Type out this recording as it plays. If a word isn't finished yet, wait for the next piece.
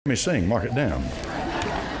Me sing, mark it down.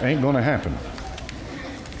 Ain't going to happen.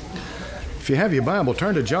 If you have your Bible,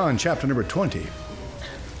 turn to John chapter number 20.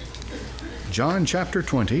 John chapter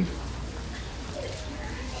 20.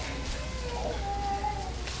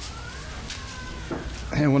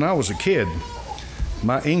 And when I was a kid,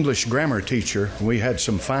 my English grammar teacher, we had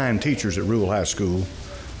some fine teachers at Rural High School.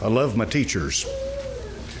 I love my teachers.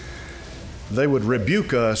 They would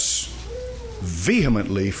rebuke us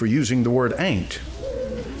vehemently for using the word ain't.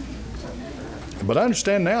 But I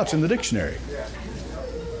understand now it's in the dictionary.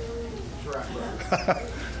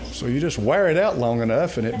 So you just wear it out long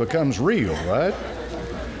enough and it becomes real, right?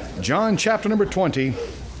 John chapter number 20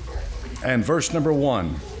 and verse number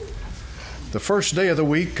 1. The first day of the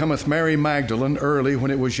week cometh Mary Magdalene early when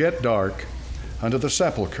it was yet dark unto the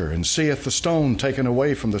sepulchre, and seeth the stone taken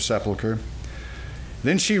away from the sepulchre.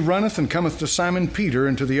 Then she runneth and cometh to Simon Peter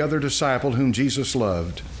and to the other disciple whom Jesus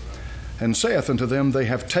loved, and saith unto them, They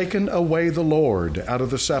have taken away the Lord out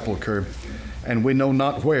of the sepulchre, and we know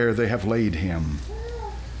not where they have laid him.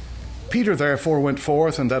 Peter therefore went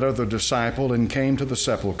forth, and that other disciple, and came to the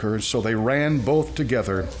sepulchre. So they ran both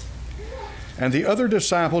together. And the other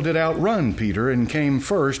disciple did outrun Peter, and came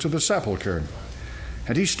first to the sepulchre.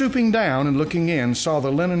 And he, stooping down and looking in, saw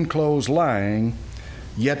the linen clothes lying,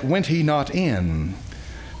 yet went he not in.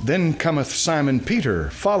 Then cometh Simon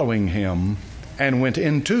Peter, following him, and went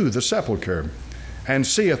into the sepulchre, and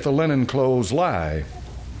seeth the linen clothes lie,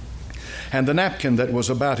 and the napkin that was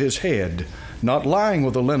about his head, not lying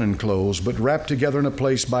with the linen clothes, but wrapped together in a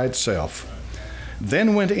place by itself.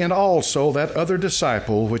 Then went in also that other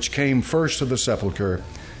disciple which came first to the sepulchre.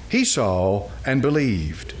 He saw and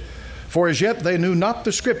believed. For as yet they knew not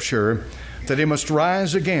the scripture, that he must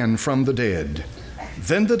rise again from the dead.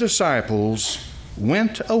 Then the disciples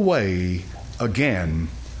went away again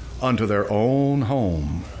unto their own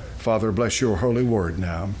home. Father, bless your holy word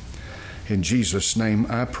now. In Jesus' name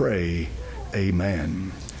I pray,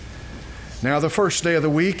 amen. Now the first day of the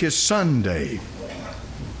week is Sunday.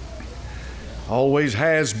 Always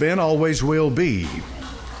has been, always will be.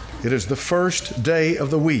 It is the first day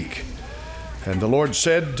of the week. And the Lord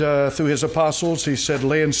said through his apostles, he said,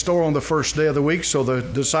 lay in store on the first day of the week. So the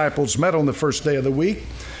disciples met on the first day of the week.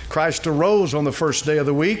 Christ arose on the first day of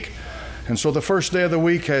the week. And so the first day of the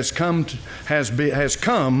week has come to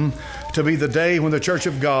be the day when the Church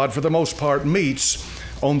of God, for the most part, meets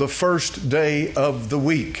on the first day of the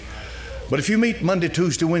week. But if you meet Monday,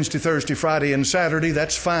 Tuesday, Wednesday, Thursday, Friday, and Saturday,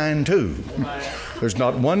 that's fine too. There's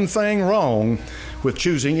not one thing wrong with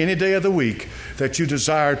choosing any day of the week that you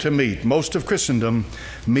desire to meet. Most of Christendom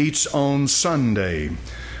meets on Sunday.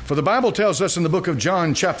 For the Bible tells us in the book of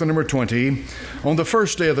John, chapter number 20, on the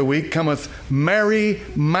first day of the week cometh Mary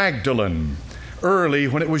Magdalene, early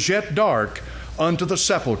when it was yet dark, unto the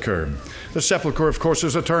sepulchre. The sepulchre, of course,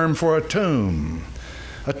 is a term for a tomb.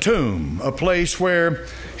 A tomb, a place where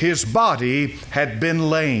his body had been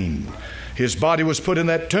lain. His body was put in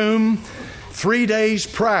that tomb 3 days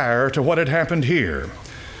prior to what had happened here.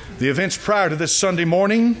 The events prior to this Sunday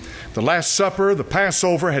morning, the Last Supper, the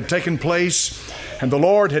Passover had taken place, and the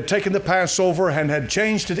Lord had taken the Passover and had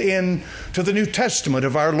changed it into the New Testament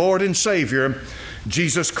of our Lord and Savior,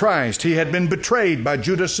 Jesus Christ. He had been betrayed by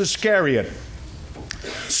Judas Iscariot,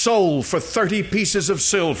 sold for 30 pieces of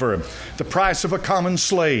silver, the price of a common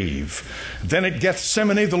slave. Then at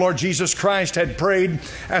Gethsemane, the Lord Jesus Christ had prayed,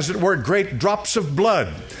 as it were, great drops of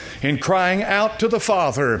blood, in crying out to the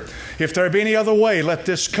Father, if there be any other way, let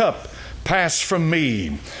this cup pass from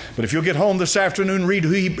me. But if you'll get home this afternoon, read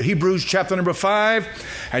Hebrews chapter number 5,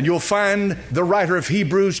 and you'll find the writer of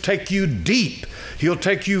Hebrews take you deep. He'll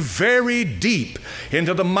take you very deep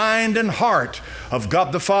into the mind and heart of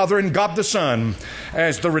God the Father and God the Son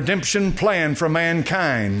as the redemption plan for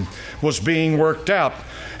mankind was being worked out.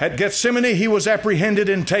 At Gethsemane, he was apprehended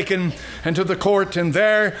and taken into the court, and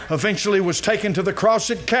there eventually was taken to the cross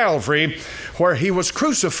at Calvary, where he was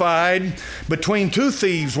crucified between two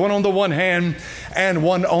thieves, one on the one hand and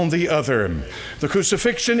one on the other. The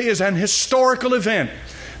crucifixion is an historical event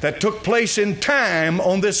that took place in time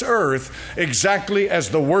on this earth, exactly as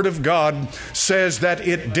the Word of God says that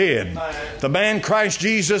it did. The man Christ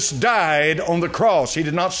Jesus died on the cross. He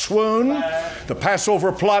did not swoon. The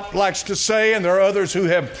Passover plot likes to say, and there are others who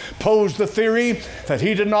have posed the theory, that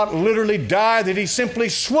he did not literally die, that he simply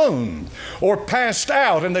swooned or passed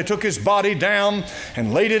out, and they took his body down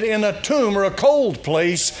and laid it in a tomb or a cold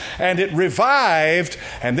place, and it revived,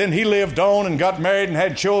 and then he lived on and got married and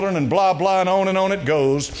had children and blah, blah, and on it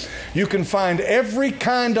goes. You can find every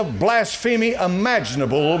kind of blasphemy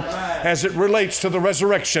imaginable as it relates to the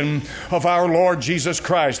resurrection of our Lord Jesus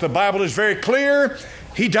Christ. The Bible is very clear.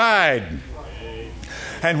 He died.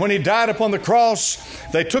 And when he died upon the cross,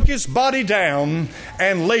 they took his body down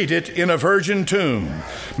and laid it in a virgin tomb.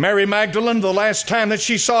 Mary Magdalene, the last time that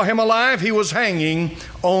she saw him alive, he was hanging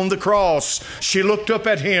on the cross. She looked up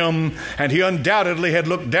at him, and he undoubtedly had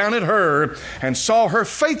looked down at her and saw her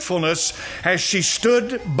faithfulness as she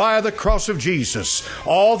stood by the cross of Jesus.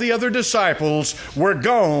 All the other disciples were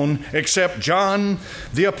gone except John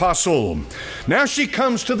the Apostle. Now she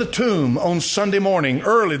comes to the tomb on Sunday morning,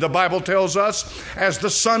 early, the Bible tells us, as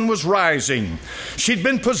the sun was rising. She'd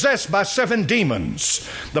been possessed by 7 demons.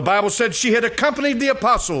 The Bible said she had accompanied the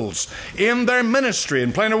apostles in their ministry.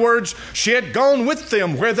 In plainer words, she had gone with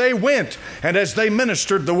them where they went, and as they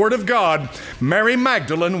ministered the Word of God, Mary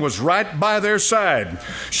Magdalene was right by their side.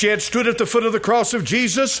 She had stood at the foot of the cross of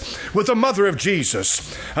Jesus with the mother of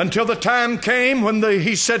Jesus until the time came when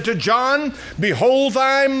he said to John, "Behold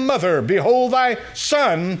thy mother, behold thy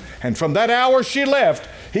son." And from that hour she left.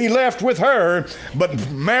 He left with her, but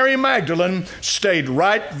Mary Magdalene stayed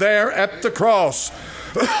right there at the cross.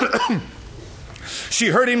 She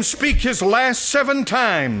heard him speak his last 7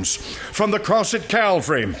 times from the cross at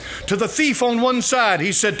Calvary. To the thief on one side,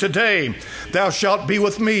 he said, "Today thou shalt be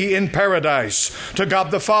with me in paradise." To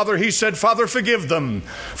God the Father, he said, "Father, forgive them,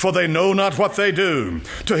 for they know not what they do."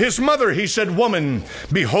 To his mother, he said, "Woman,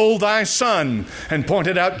 behold thy son," and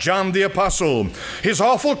pointed out John the Apostle. His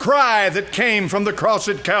awful cry that came from the cross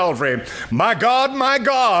at Calvary, my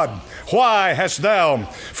God, why hast thou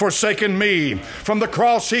forsaken me?" From the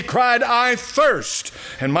cross he cried, "I thirst."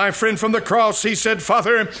 And my friend, from the cross he said,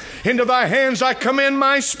 "Father, into thy hands I commend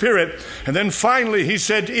my spirit." And then finally he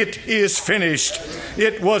said, "It is finished."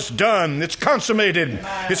 It was done. It's consummated.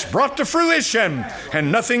 It's brought to fruition,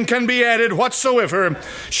 and nothing can be added whatsoever.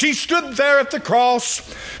 She stood there at the cross.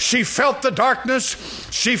 She felt the darkness.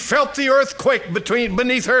 She felt the earthquake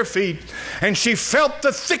beneath her feet, and she felt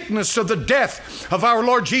the thickness of the death of our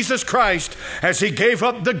Lord Jesus Christ as he gave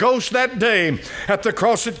up the ghost that day at the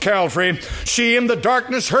cross at Calvary. She in the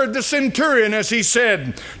darkness heard the centurion as he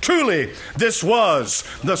said, "Truly, this was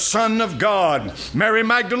the Son of God." Mary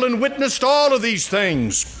Magdalene witnessed all of these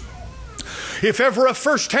things. If ever a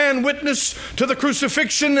first-hand witness to the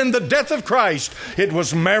crucifixion and the death of Christ, it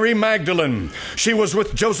was Mary Magdalene. She was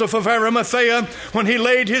with Joseph of Arimathea when he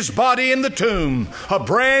laid his body in the tomb, a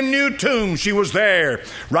brand new tomb. She was there,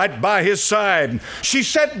 right by his side. She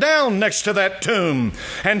sat down next to that tomb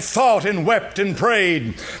and thought and wept and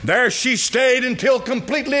prayed. There she stayed until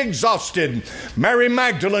completely exhausted. Mary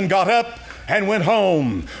Magdalene got up and went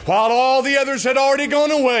home. While all the others had already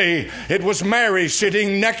gone away, it was Mary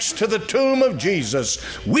sitting next to the tomb of Jesus,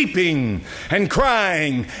 weeping and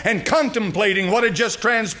crying and contemplating what had just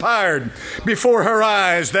transpired before her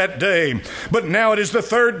eyes that day. But now it is the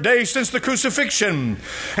 3rd day since the crucifixion,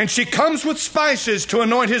 and she comes with spices to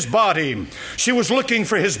anoint his body. She was looking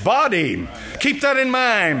for his body. Keep that in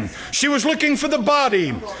mind. She was looking for the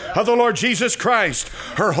body of the Lord Jesus Christ.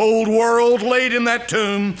 Her whole world laid in that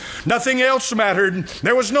tomb. Nothing else mattered.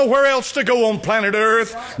 There was nowhere else to go on planet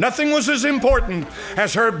Earth. Nothing was as important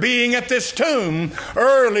as her being at this tomb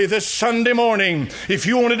early this Sunday morning. If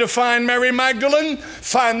you wanted to find Mary Magdalene,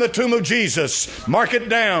 find the tomb of Jesus. Mark it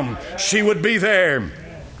down. She would be there.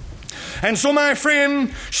 And so, my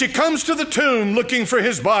friend, she comes to the tomb looking for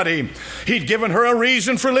his body. He'd given her a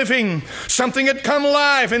reason for living. Something had come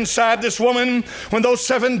alive inside this woman. When those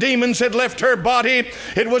 7 demons had left her body,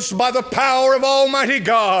 it was by the power of Almighty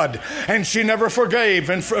God. And she never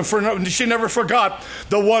forgave, and she never forgot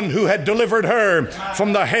the one who had delivered her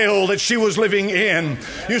from the hell that she was living in.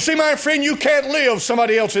 You see, my friend, you can't live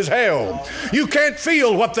somebody else's hell. You can't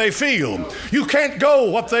feel what they feel. You can't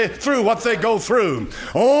go through what they go through.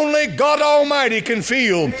 Only God Almighty can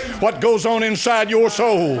feel what goes on inside your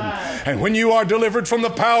soul. And when you are delivered from the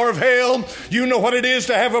power of hell, you know what it is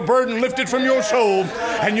to have a burden lifted from your soul,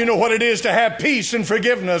 and you know what it is to have peace and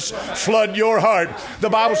forgiveness flood your heart. The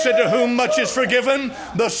Bible said, "To whom much is forgiven,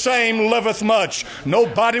 the same loveth much."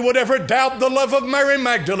 Nobody would ever doubt the love of Mary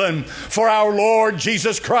Magdalene for our Lord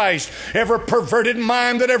Jesus Christ. Every perverted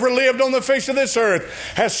mind that ever lived on the face of this earth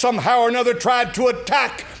has somehow or another tried to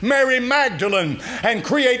attack Mary Magdalene and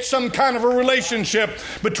create some kind of a relationship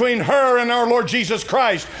between her and our Lord Jesus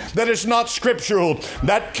Christ that is not scriptural.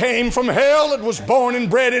 That came from hell. It was born and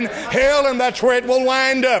bred in hell, and that's where it will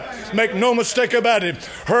wind up. Make no mistake about it.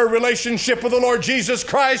 Her relationship with the Lord Jesus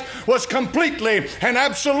Christ was completely and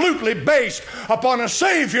absolutely based upon a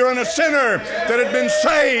Savior and a sinner that had been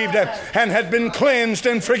saved and had been cleansed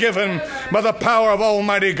and forgiven by the power of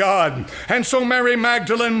Almighty God. And so Mary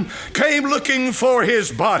Magdalene came looking for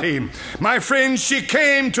his body. My friends, she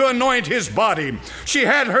came to anoint anoint his body. She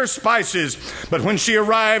had her spices, but when she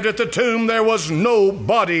arrived at the tomb, there was no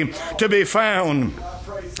body to be found.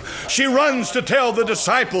 She runs to tell the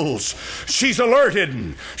disciples. She's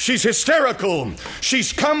alerted. She's hysterical.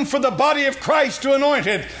 She's come for the body of Christ to anoint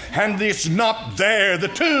it, and it's not there. The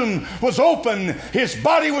tomb was open. His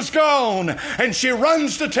body was gone. And she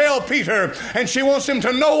runs to tell Peter, and she wants him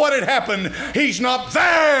to know what had happened. He's not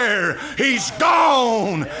there. He's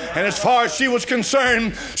gone. And as far as she was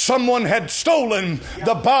concerned, someone had stolen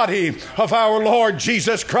the body of our Lord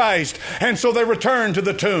Jesus Christ. And so they return to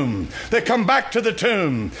the tomb. They come back to the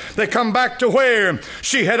tomb. They come back to where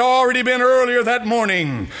she had already been earlier that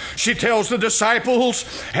morning. She tells the disciples,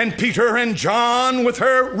 and Peter and John with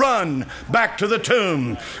her run back to the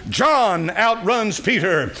tomb. John outruns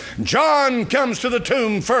Peter. John comes to the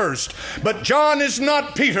tomb first, but John is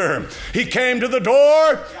not Peter. He came to the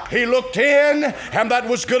door, he looked in, and that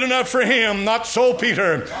was good enough for him. Not so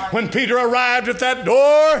Peter. When Peter arrived at that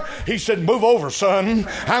door, he said, "Move over, son.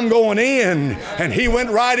 I'm going in." And he went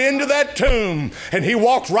right into that tomb, and he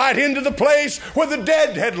walked right into the place where the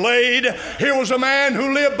dead had laid. Here was a man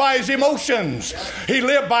who lived by his emotions. He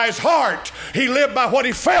lived by his heart. He lived by what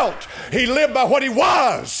he felt. He lived by what he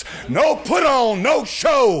was. No put on, no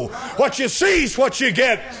show. What you see is what you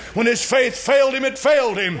get. When his faith failed him, it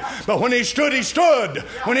failed him. But when he stood, he stood.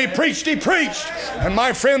 When he preached, he preached. And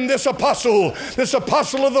my friend, this apostle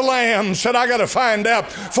of the Lamb said, "I got to find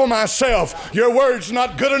out for myself. Your word's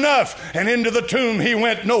not good enough." And into the tomb he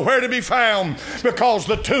went, nowhere to be found, because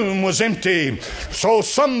the tomb was empty. So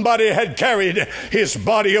somebody had carried his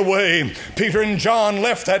body away. Peter and John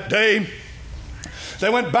left that day. They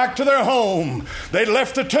went back to their home. They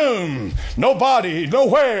left the tomb. No body,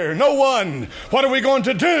 nowhere, no one. What are we going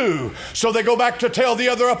to do? So they go back to tell the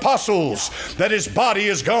other apostles that his body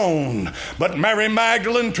is gone. But Mary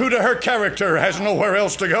Magdalene, true to her character, has nowhere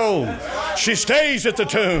else to go. She stays at the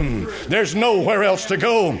tomb. There's nowhere else to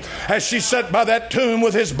go. As she sat by that tomb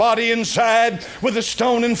with his body inside, with a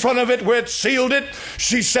stone in front of it where it sealed it,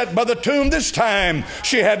 she sat by the tomb this time.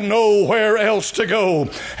 She had nowhere else to go.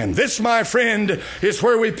 And this, my friend, is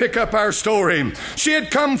where we pick up our story. She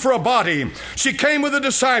had come for a body. She came with the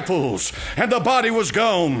disciples, and the body was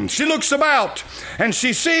gone. She looks about, and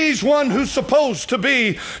she sees one who's supposed to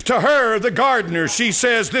be, to her, the gardener. She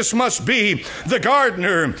says, "This must be the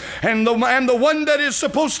gardener." And the one that is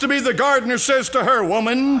supposed to be the gardener says to her,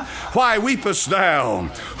 "Woman, why weepest thou?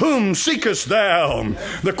 Whom seekest thou?"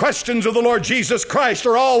 The questions of the Lord Jesus Christ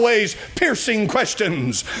are always piercing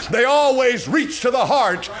questions. They always reach to the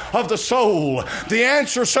heart of the soul. The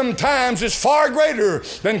answer sometimes is far greater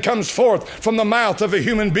than comes forth from the mouth of a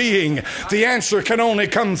human being. The answer can only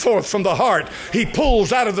come forth from the heart. He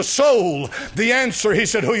pulls out of the soul the answer. He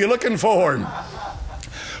said, "Who are you looking for?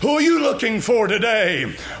 Who are you looking for today?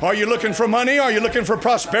 Are you looking for money? Are you looking for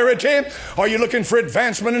prosperity? Are you looking for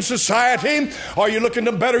advancement in society? Are you looking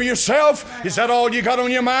to better yourself? Is that all you got on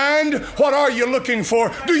your mind? What are you looking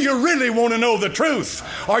for? Do you really want to know the truth?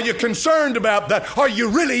 Are you concerned about that? Are you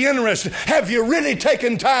really interested? Have you really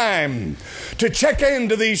taken time to check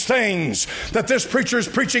into these things that this preacher is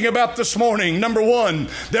preaching about this morning? Number one,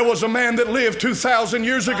 there was a man that lived 2,000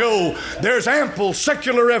 years ago. There's ample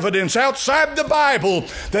secular evidence outside the Bible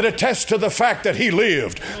that attests to the fact that he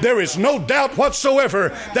lived. There is no doubt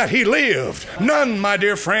whatsoever that he lived. None, my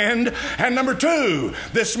dear friend. And number two,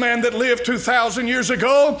 this man that lived 2,000 years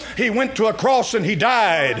ago, he went to a cross and he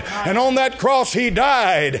died. And on that cross he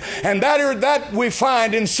died. And that we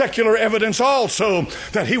find in secular evidence also,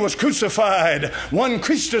 that he was crucified. One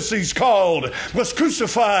Christus, he's called, was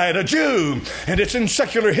crucified, a Jew. And it's in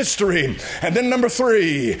secular history. And then number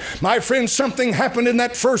three, my friend, something happened in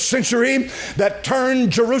that first century that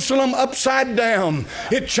turned Jerusalem upside down.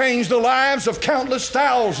 It changed the lives of countless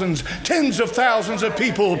thousands, tens of thousands of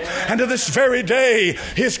people. And to this very day,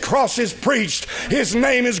 his cross is preached, his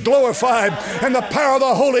name is glorified, and the power of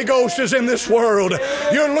the Holy Ghost is in this world.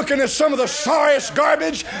 You're looking at some of the sorriest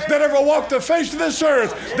garbage that ever walked the face of this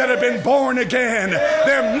earth that have been born again.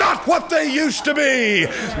 They're not what they used to be.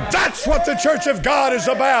 That's what the church of God is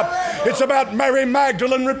about. It's about Mary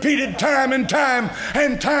Magdalene, repeated time and time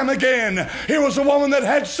and time again. Here was a woman that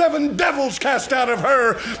had 7 devils cast out of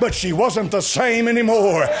her, but she wasn't the same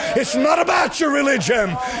anymore. It's not about your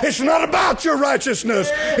religion. It's not about your righteousness.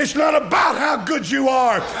 It's not about how good you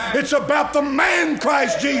are. It's about the man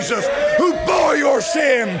Christ Jesus who bore your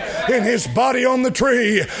sin in his body on the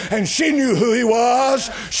tree. And she knew who he was.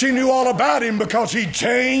 She knew all about him because he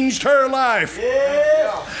changed her life.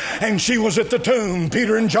 and she was at the tomb.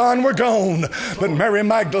 Peter and John were gone, but Mary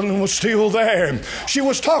Magdalene was still there. She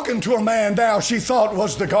was talking to a man now she thought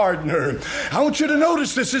was the gardener. I want you to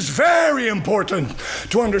notice this is very important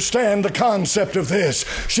to understand the concept of this.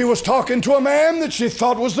 She was talking to a man that she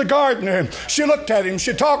thought was the gardener. She looked at him.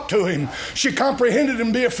 She talked to him. She comprehended him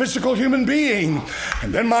to be a physical human being.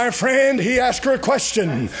 And then, my friend, he asked her a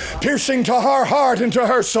question, piercing to her heart and to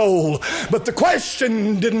her soul. But the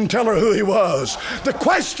question didn't tell her who he was. The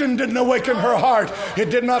question didn't awaken her heart. It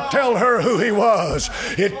did not tell her who he was.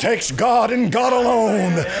 It takes God and God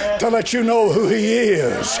alone to let you know who he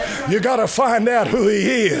is. You got to find out who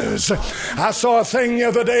he is. I saw a thing the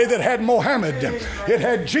other day that had Mohammed. It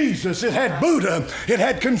had Jesus. It had Buddha. It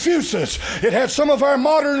had Confucius. It had some of our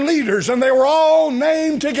modern leaders, and they were all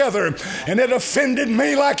named together. And it offended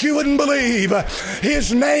me like you wouldn't believe.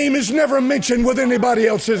 His name is never mentioned with anybody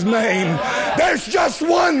else's name. There's just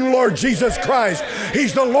one Lord Jesus Christ.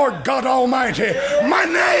 He's the Lord God Almighty. My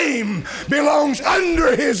name belongs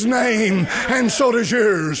under his name, and so does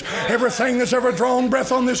yours. Everything that's ever drawn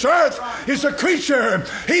breath on this earth is a creature.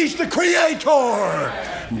 He's the Creator.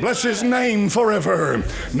 Bless his name forever.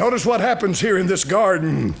 Notice what happens here in this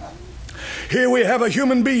garden. Here we have a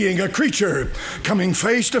human being, a creature, coming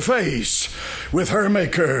face to face with her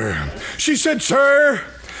Maker. She said, Sir,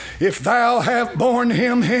 if thou have borne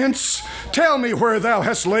him hence, tell me where thou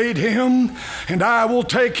hast laid him, and I will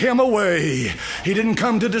take him away. He didn't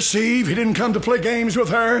come to deceive. He didn't come to play games with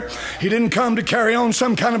her. He didn't come to carry on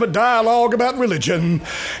some kind of a dialogue about religion.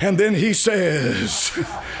 And then he says,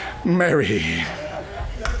 Mary.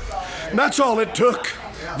 That's all it took.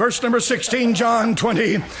 Verse number 16, John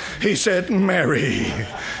 20, he said, Mary,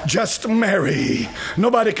 just Mary.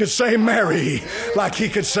 Nobody could say Mary like he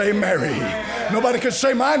could say Mary. Nobody could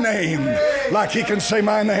say my name like he can say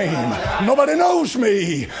my name. Nobody knows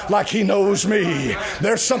me like he knows me.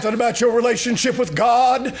 There's something about your relationship with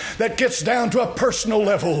God that gets down to a personal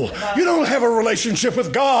level. You don't have a relationship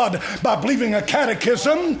with God by believing a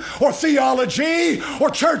catechism or theology or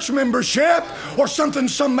church membership or something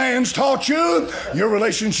some man's taught you. Your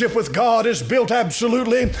relationship with God is built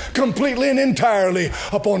absolutely, completely, and entirely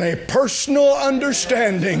upon a personal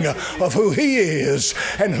understanding of who he is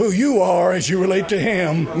and who you are as you relate to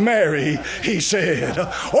him. Mary, he said.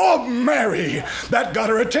 Oh, Mary. That got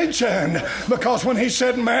her attention, because when he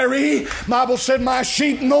said Mary, Bible said, my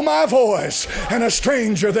sheep know my voice, and a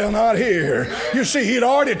stranger they'll not hear. You see, he'd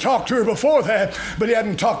already talked to her before that, but he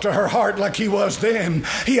hadn't talked to her heart like he was then.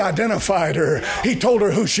 He identified her. He told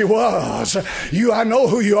her who she was. I know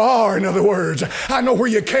who you are, in other words. I know where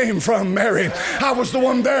you came from, Mary. I was the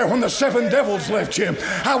one there when the 7 devils left you.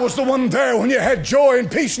 I was the one there when you had joy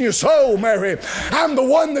and peace in your soul, Mary. I'm the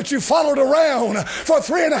one that you followed around for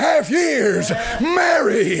 3.5 years.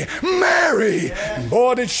 Mary, Mary.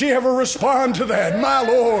 Boy, did she ever respond to that. My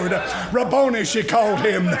Lord, Rabboni, she called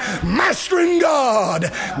him. Master and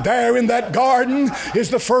God. There in that garden is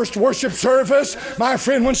the first worship service. My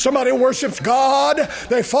friend, when somebody worships God,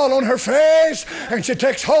 they fall on her face, and she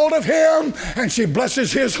takes hold of him, and she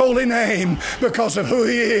blesses his holy name because of who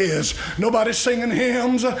he is. Nobody singing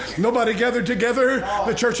hymns, nobody gathered together.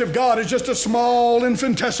 The church of God is just a small,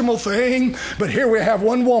 infinitesimal thing. But here we have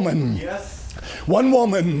one woman. Yes. One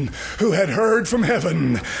woman who had heard from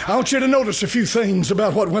heaven. I want you to notice a few things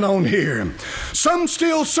about what went on here. Some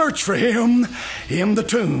still search for him in the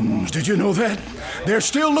tombs. Did you know that? They're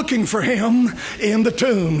still looking for him in the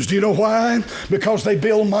tombs. Do you know why? Because they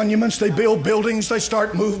build monuments, they build buildings, they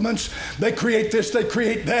start movements, they create this, they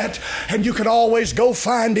create that, and you can always go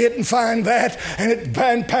find it and find that, and it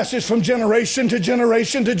passes from generation to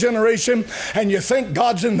generation to generation, and you think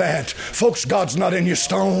God's in that. Folks, God's not in your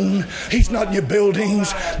stone. He's not in your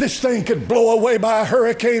buildings. This thing could blow away by a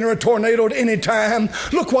hurricane or a tornado at any time.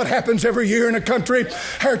 Look what happens every year in a country.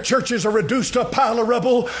 Our churches are reduced to a pile of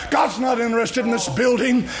rubble. God's not interested in this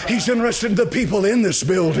building. He's interested in the people in this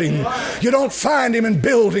building. You don't find him in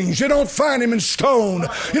buildings. You don't find him in stone.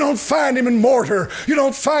 You don't find him in mortar. You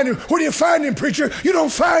don't find him. Where do you find him, preacher? You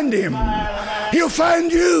don't find him. He'll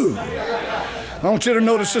find you. I want you to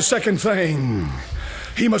notice the second thing.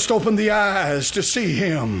 He must open the eyes to see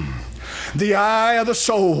him. The eye of the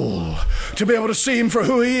soul, to be able to see him for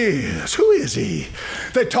who he is. Who is he?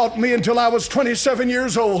 They taught me until I was 27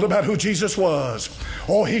 years old about who Jesus was.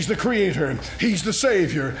 Oh, he's the creator. He's the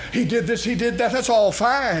savior. He did this, he did that. That's all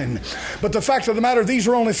fine. But the fact of the matter, these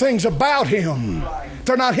are only things about him.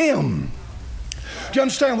 They're not him. Do you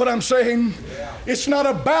understand what I'm saying? It's not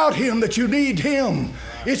about him that you need him.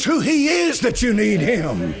 It's who he is that you need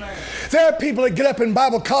him. There are people that get up in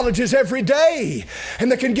Bible colleges every day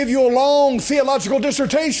and they can give you a long theological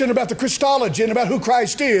dissertation about the Christology and about who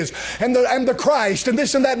Christ is and the Christ and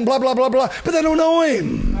this and that and blah, blah, blah, blah. But they don't know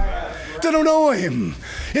Him. They don't know Him.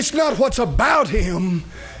 It's not what's about Him.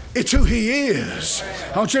 It's who He is.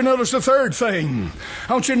 I want you to notice the third thing.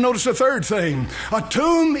 A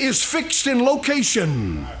tomb is fixed in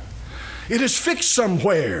location. It is fixed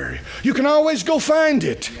somewhere. You can always go find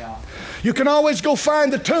it. You can always go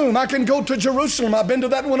find the tomb. I can go to Jerusalem. I've been to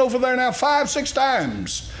that one over there now 5-6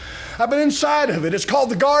 times. I've been inside of it. It's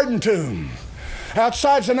called the Garden Tomb.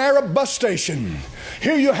 Outside's an Arab bus station.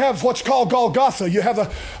 Here you have what's called Golgotha. You have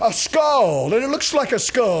a skull, and it looks like a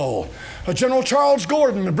skull. General Charles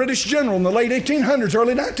Gordon, a British general in the late 1800s,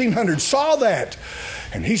 early 1900s, saw that.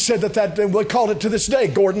 And he said that we call it to this day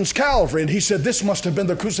Gordon's Calvary. And he said this must have been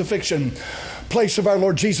the crucifixion place of our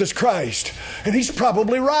Lord Jesus Christ. And he's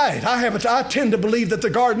probably right. I tend to believe that the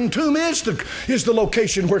Garden Tomb is the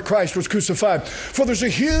location where Christ was crucified. For there's a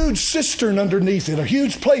huge cistern underneath it, a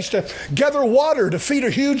huge place to gather water to feed a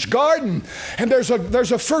huge garden. And there's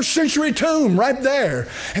a first century tomb right there.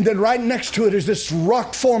 And then right next to it is this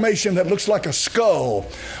rock formation that looks like a skull.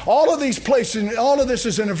 All of these places, all of this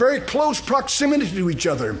is in a very close proximity to each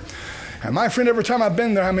other. And my friend, every time I've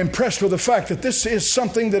been there, I'm impressed with the fact that this is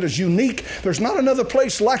something that is unique. There's not another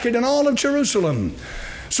place like it in all of Jerusalem.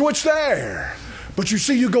 So it's there. But you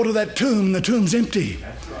see, you go to that tomb, the tomb's empty.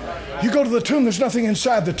 You go to the tomb, there's nothing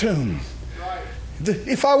inside the tomb.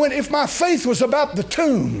 If my faith was about the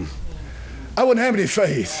tomb, I wouldn't have any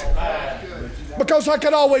faith. Because I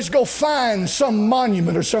could always go find some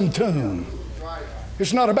monument or some tomb.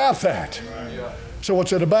 It's not about that. So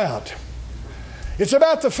what's it about? It's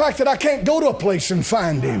about the fact that I can't go to a place and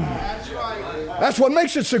find Him. That's what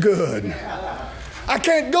makes it so good. I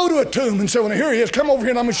can't go to a tomb and say, well, here He is. Come over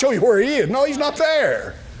here and I'm going to show you where He is. No, He's not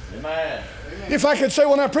there. Amen. If I could say,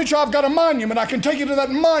 well, now, preacher, I've got a monument. I can take you to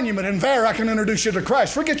that monument and there I can introduce you to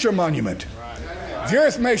Christ. Forget your monument. The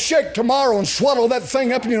earth may shake tomorrow and swallow that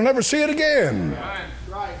thing up and you'll never see it again.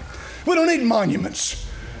 We don't need monuments.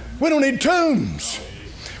 We don't need tombs.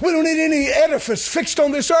 We don't need any edifice fixed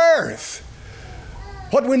on this earth.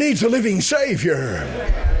 What we need is a living Savior.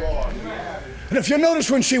 And if you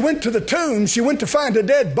notice, when she went to the tomb, she went to find a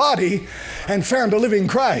dead body and found a living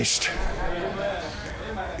Christ.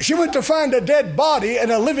 She went to find a dead body,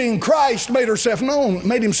 and a living Christ made himself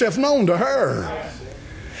known to her.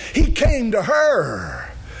 He came to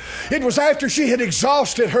her. It was after she had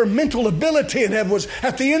exhausted her mental ability and was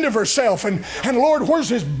at the end of herself. And Lord, where's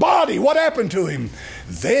His body? What happened to Him?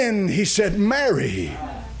 Then He said, Mary.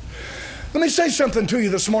 Let me say something to you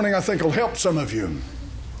this morning I think will help some of you.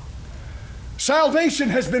 Salvation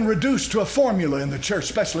has been reduced to a formula in the church,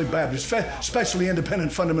 especially Baptist, especially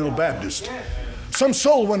Independent Fundamental Baptist. Some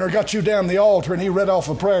soul winner got you down the altar and he read off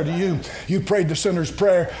a prayer to you. You prayed the sinner's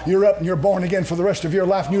prayer. You're up and you're born again for the rest of your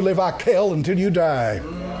life, and you live like hell until you die.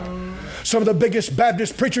 Some of the biggest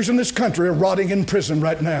Baptist preachers in this country are rotting in prison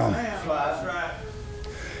right now.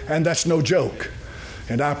 And that's no joke.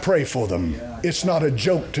 And I pray for them. It's not a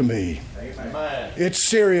joke to me. It's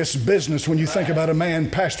serious business when you think about a man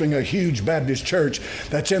pastoring a huge Baptist church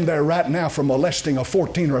that's in there right now for molesting a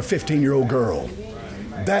 14 or a 15-year-old girl.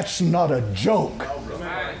 That's not a joke.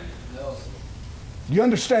 You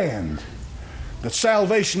understand that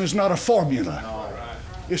salvation is not a formula.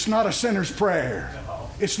 It's not a sinner's prayer.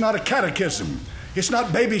 It's not a catechism. It's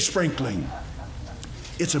not baby sprinkling.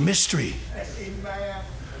 It's a mystery.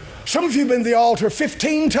 Some of you have been to the altar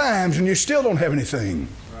 15 times and you still don't have anything.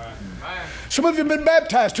 Some of you have been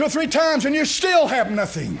baptized 2 or 3 times and you still have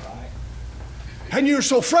nothing. And you're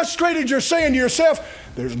so frustrated, you're saying to yourself,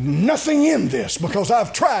 there's nothing in this because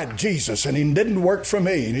I've tried Jesus and He didn't work for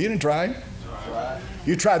me. You didn't try.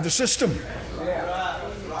 You tried the system.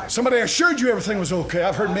 Somebody assured you everything was okay.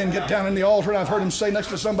 I've heard men get down in the altar and I've heard them say next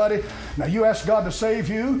to somebody, now you ask God to save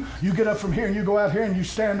you. You get up from here and you go out here and you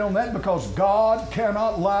stand on that because God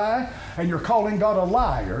cannot lie, and you're calling God a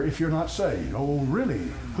liar if you're not saved. Oh, really?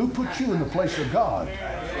 Who put you in the place of God?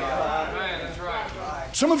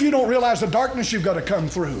 Some of you don't realize the darkness you've got to come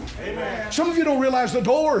through. Some of you don't realize the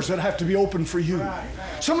doors that have to be opened for you.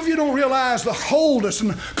 Some of you don't realize the coldness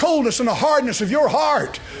and the hardness of your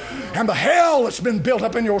heart and the hell that's been built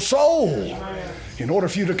up in your soul in order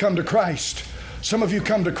for you to come to Christ. Some of you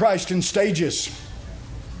come to Christ in stages.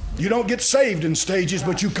 You don't get saved in stages,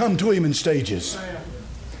 but you come to Him in stages.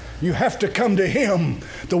 You have to come to Him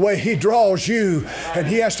the way He draws you, and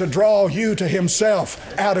He has to draw you to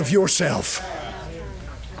Himself out of yourself.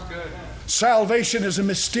 Salvation is a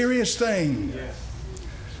mysterious thing.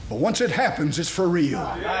 But once it happens, it's for real.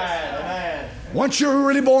 Once you're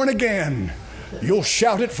really born again, you'll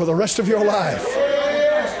shout it for the rest of your life.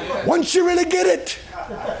 Once you really get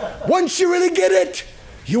it,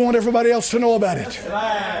 you want everybody else to know about it.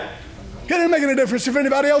 It doesn't make any difference if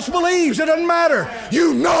anybody else believes. It doesn't matter.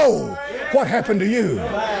 You know what happened to you.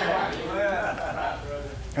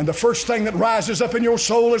 And the first thing that rises up in your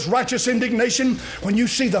soul is righteous indignation when you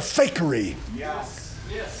see the fakery,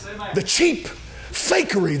 the cheap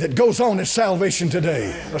fakery that goes on in salvation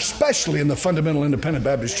today, especially in the fundamental independent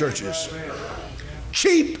Baptist churches.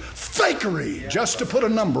 Cheap fakery just to put a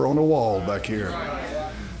number on a wall back here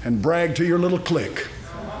and brag to your little clique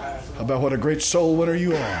about what a great soul winner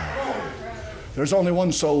you are. There's only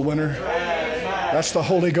one soul winner. That's the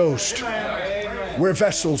Holy Ghost. We're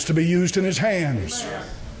vessels to be used in His hands.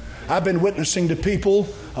 I've been witnessing to people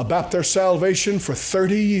about their salvation for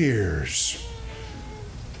 30 years.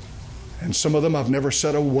 And some of them I've never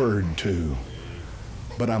said a word to,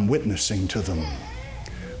 but I'm witnessing to them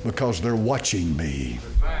because they're watching me.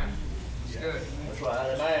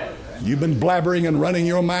 You've been blabbering and running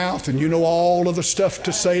your mouth, and you know all of the stuff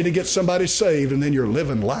to say to get somebody saved, and then you're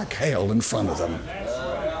living like hell in front of them.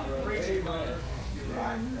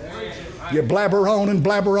 You blabber on,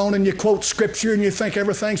 and you quote Scripture, and you think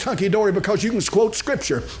everything's hunky-dory because you can quote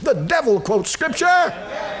Scripture. The devil quotes Scripture.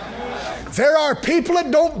 There are people that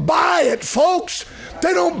don't buy it, folks.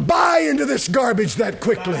 They don't buy into this garbage that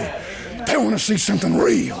quickly. They want to see something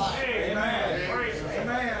real.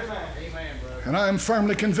 And I am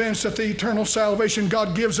firmly convinced that the eternal salvation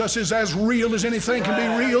God gives us is as real as anything can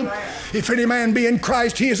be real. If any man be in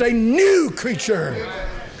Christ, he is a new creature.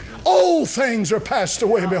 Old things are passed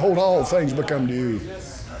away. Behold, all things become new.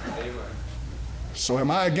 So am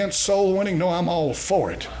I against soul winning? No, I'm all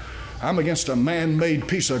for it. I'm against a man-made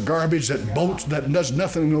piece of garbage that does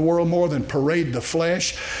nothing in the world more than parade the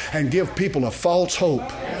flesh and give people a false hope.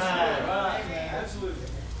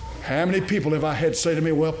 How many people have I had say to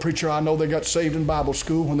me, well, preacher, I know they got saved in Bible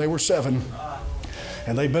school when they were 7.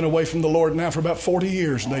 And they've been away from the Lord now for about 40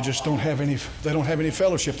 years, and they just don't have any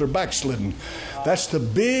fellowship. They're backslidden. That's the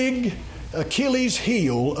big Achilles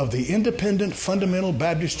heel of the independent fundamental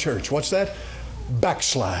Baptist church. What's that?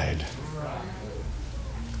 Backslide.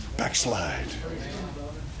 Backslide.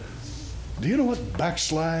 Do you know what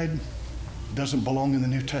backslide doesn't belong in the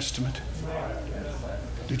New Testament?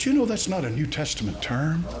 Did you know that's not a New Testament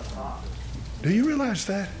term? Do you realize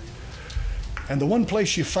that? And the one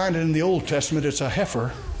place you find it in the Old Testament, it's a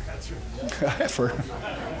heifer. A heifer.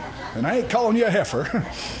 And I ain't calling you a heifer.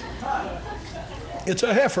 It's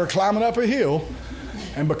a heifer climbing up a hill.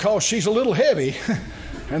 And because she's a little heavy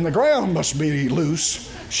and the ground must be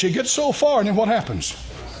loose, she gets so far, and then what happens?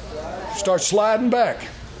 Starts sliding back.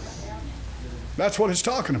 That's what it's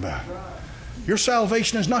talking about. Your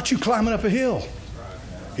salvation is not you climbing up a hill.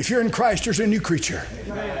 If you're in Christ, you're a new creature.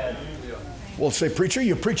 Well, say, preacher,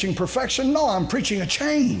 you're preaching perfection? No, I'm preaching a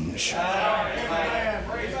change.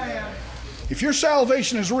 If your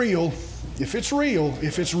salvation is real, if it's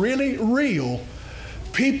really real,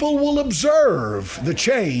 people will observe the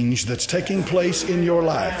change that's taking place in your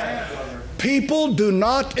life. People do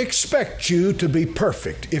not expect you to be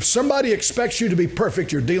perfect. If somebody expects you to be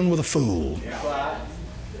perfect, you're dealing with a fool.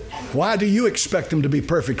 Why do you expect them to be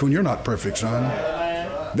perfect when you're not perfect, son?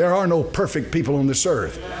 There are no perfect people on this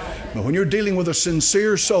earth. But when you're dealing with a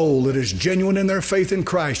sincere soul that is genuine in their faith in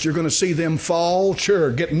Christ, you're going to see them fall,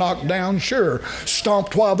 sure. Get knocked down, sure.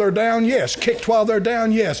 Stomped while they're down, yes. Kicked while they're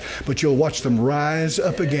down, yes. But you'll watch them rise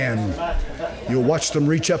up again. You'll watch them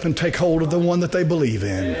reach up and take hold of the one that they believe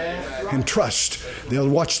in and trust. You'll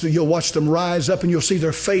watch them rise up, and you'll see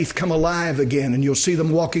their faith come alive again, and you'll see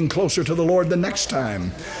them walking closer to the Lord the next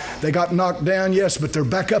time. They got knocked down, yes, but they're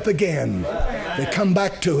back up again. They come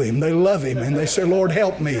back to Him. They love Him, and they say, Lord,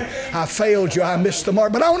 help me. I failed you. I missed the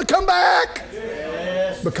mark, but I want to come back.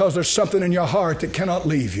 Because there's something in your heart that cannot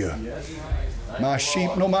leave you. My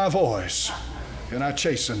sheep know my voice, and I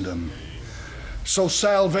chasten them. So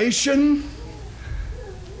salvation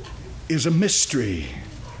is a mystery.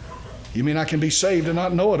 You mean I can be saved and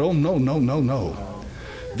not know it? Oh, no, no, no, no.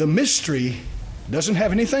 The mystery doesn't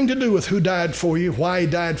have anything to do with who died for you, why He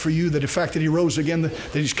died for you, the fact that He rose again, that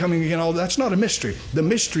He's coming again. All that's not a mystery. The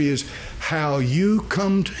mystery is how you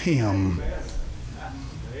come to Him.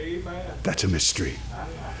 That's a mystery.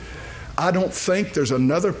 I don't think there's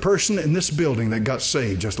another person in this building that got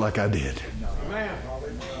saved just like I did.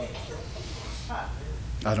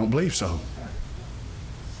 I don't believe so.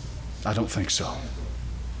 I don't think so.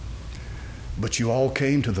 But you all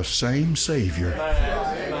came to the same Savior,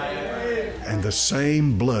 and the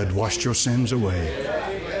same blood washed your sins away.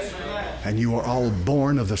 And you are all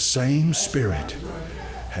born of the same Spirit.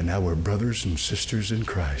 And now we're brothers and sisters in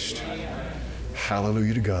Christ.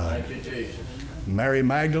 Hallelujah to God. Mary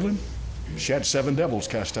Magdalene, she had 7 devils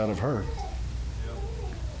cast out of her.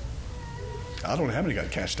 I don't know how many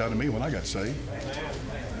got cast out of me when I got saved.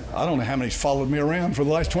 I don't know how many's followed me around for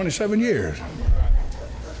the last 27 years.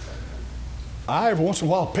 I, every once in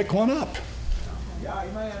a while, pick one up.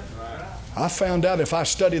 I found out if I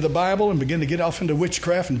study the Bible and begin to get off into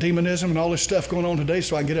witchcraft and demonism and all this stuff going on today,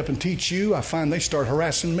 so I get up and teach you, I find they start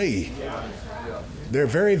harassing me. They're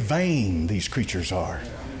very vain, these creatures are.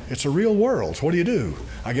 It's a real world. So what do?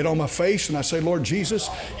 I get on my face and I say, Lord Jesus,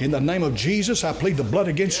 in the name of Jesus, I plead the blood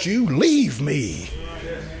against you. Leave me.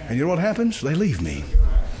 And you know what happens? They leave me.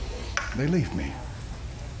 They leave me.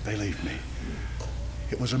 They leave me.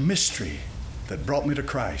 It was a mystery that brought me to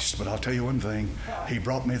Christ. But I'll tell you one thing. He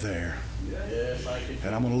brought me there.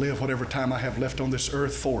 And I'm going to live whatever time I have left on this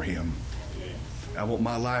earth for Him. I want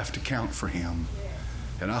my life to count for Him.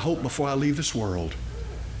 And I hope before I leave this world,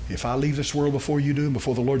 if I leave this world before you do, and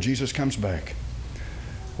before the Lord Jesus comes back,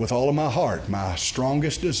 with all of my heart, my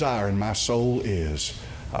strongest desire in my soul is,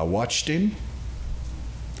 I watched Him,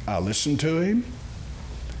 I listened to Him,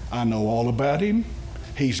 I know all about Him,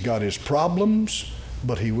 He's got His problems,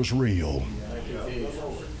 but He was real.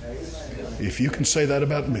 If you can say that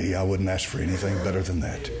about me, I wouldn't ask for anything better than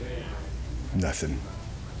that. Nothing.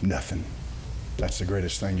 Nothing. That's the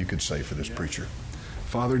greatest thing you could say for this preacher.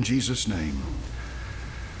 Father, in Jesus' name,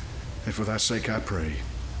 and for thy sake I pray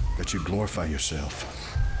that you glorify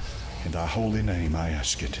yourself. In thy holy name I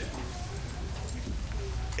ask it.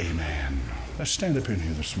 Amen. Let's stand up in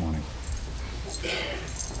here this morning.